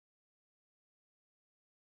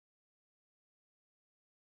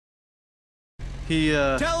He,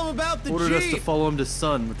 Tell him about the ordered Jeep! us to follow him to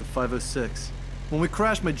Sun with the 506. When we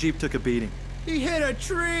crashed, my Jeep took a beating. He hit a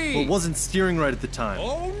tree! Well, it wasn't steering right at the time.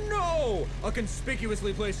 Oh no! A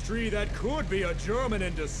conspicuously placed tree that could be a German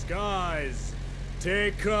in disguise.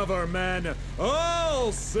 Take cover, men.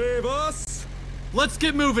 I'll save us! Let's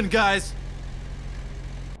get moving, guys!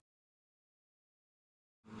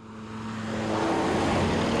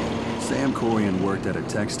 Sam Corian worked at a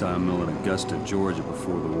textile mill in Augusta, Georgia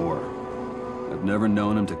before the war. I've never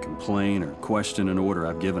known him to complain or question an order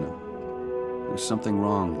I've given him. There's something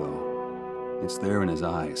wrong, though. It's there in his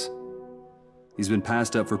eyes. He's been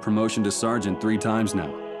passed up for promotion to sergeant 3 times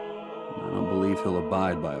now. I don't believe he'll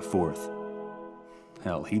abide by a 4th.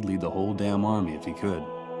 Hell, he'd lead the whole damn army if he could.